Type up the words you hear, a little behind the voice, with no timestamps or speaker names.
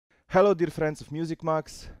Hello dear friends of Music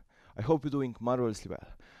Max, I hope you're doing marvelously well.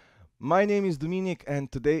 My name is Dominic and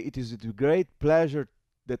today it is with great pleasure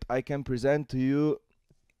that I can present to you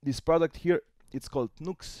this product here. It's called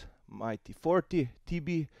Nux BT40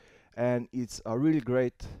 TB and it's a really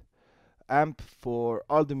great amp for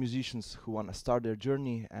all the musicians who want to start their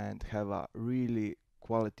journey and have a really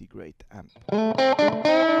quality great amp.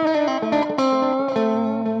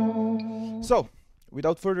 So,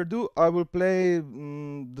 without further ado, I will play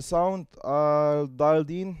the sound I dialed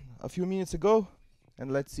in a few minutes ago,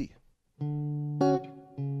 and let's see.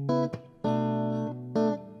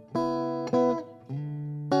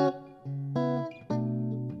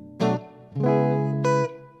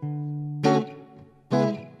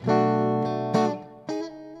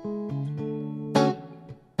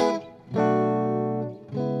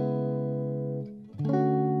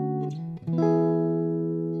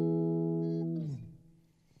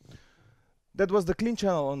 That was the clean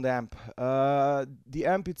channel on the amp. The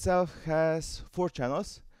amp itself has 4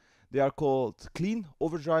 channels. They are called clean,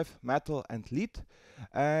 overdrive, metal, and lead.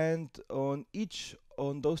 And on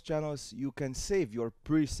those channels you can save your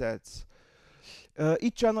presets.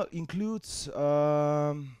 Each channel includes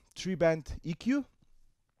 3-band EQ,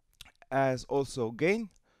 as also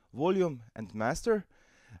gain, volume, and master.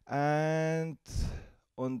 And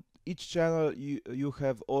on each channel you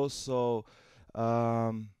have also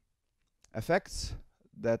effects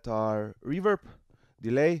that are reverb,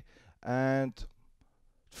 delay, and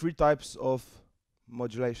 3 types of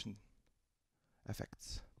modulation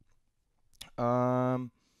effects.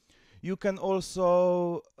 You can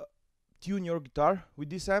also tune your guitar with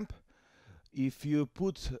this amp. If you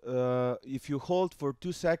hold for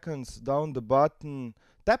 2 seconds down the button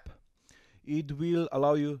tap, it will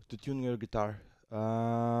allow you to tune your guitar.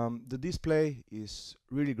 The display is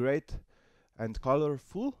really great and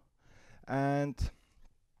colorful, and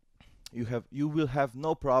you will have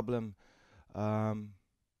no problem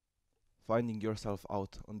finding yourself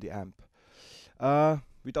out on the amp.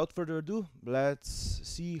 Without further ado, let's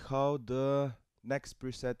see how the next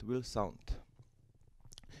preset will sound.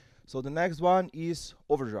 So the next one is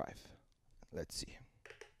overdrive. Let's see.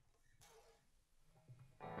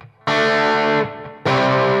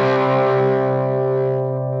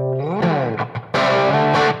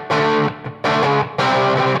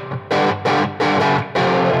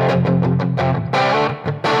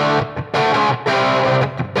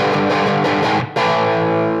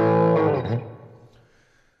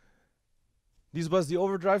 This was the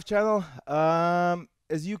overdrive channel.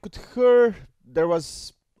 As you could hear, there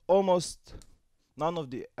was almost none of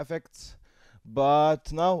the effects,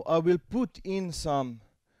 but now I will put in some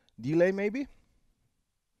delay maybe,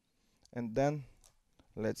 and then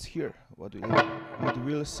let's hear what it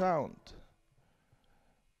will sound.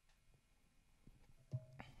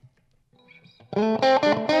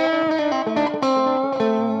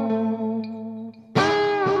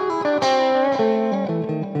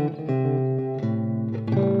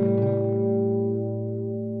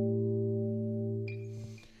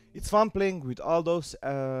 It's fun playing with all those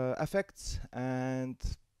effects, and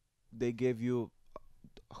they give you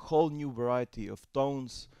a whole new variety of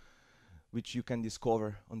tones which you can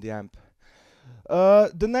discover on the amp.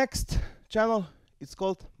 The next channel is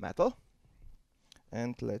called metal,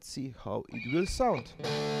 and let's see how it will sound.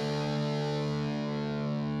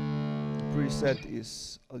 The preset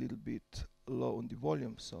is a little bit low on the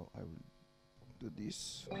volume, so I will do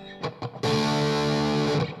this.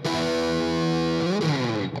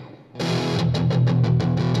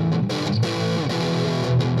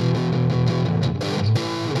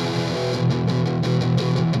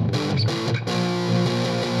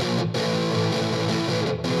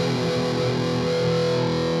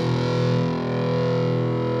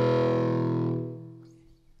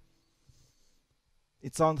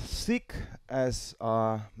 It sounds thick as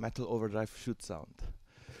a metal overdrive should sound.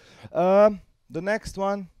 The next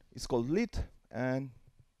one is called lead and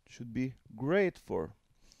should be great for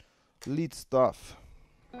lead stuff.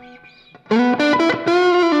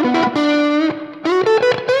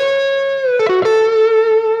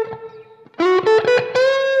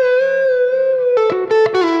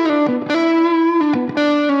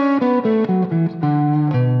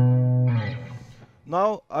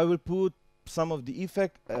 Now I will put some of the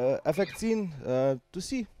effects in to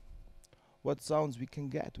see what sounds we can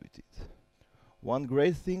get with it. One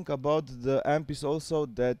great thing about the amp is also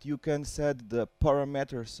that you can set the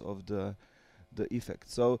parameters of the effect.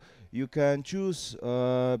 So you can choose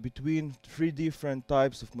between 3 different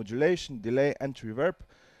types of modulation, delay and reverb,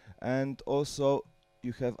 and also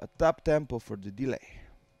you have a tap tempo for the delay.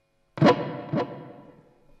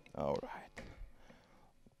 Alright.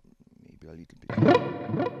 maybe a little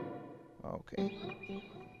bit. Okay.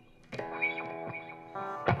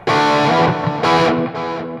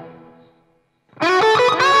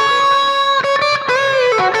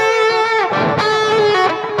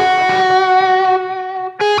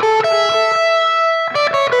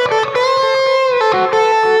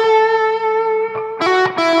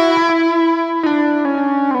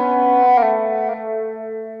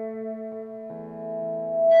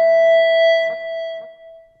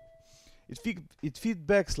 It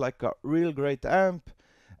feedbacks like a real great amp,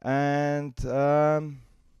 and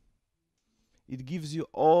it gives you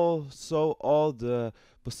also all the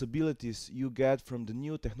possibilities you get from the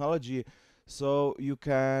new technology, so you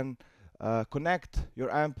can connect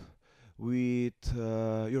your amp with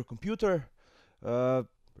your computer,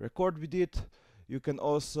 record with it. You can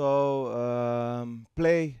also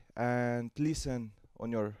play and listen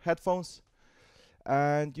on your headphones,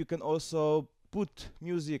 and you can also put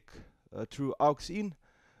music through aux in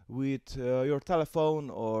with your telephone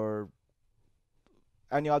or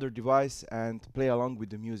any other device and play along with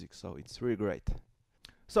the music, so it's really great.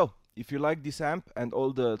 So if you like this amp and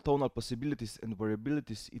all the tonal possibilities and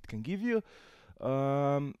variabilities it can give you,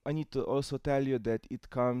 I need to also tell you that it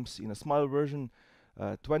comes in a small version,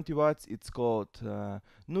 20 watts. It's called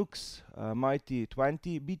Nux Mighty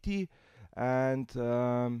 20 BT, and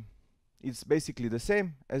it's basically the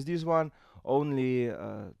same as this one, only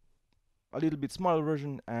a little bit smaller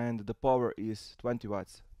version, and the power is 20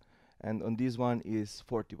 watts, and on this one is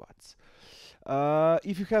 40 watts.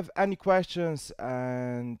 If you have any questions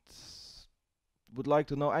and would like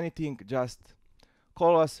to know anything, just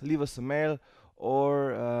call us, leave us a mail,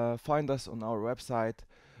 or find us on our website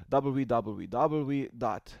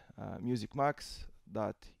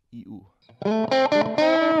www.musicmax.eu.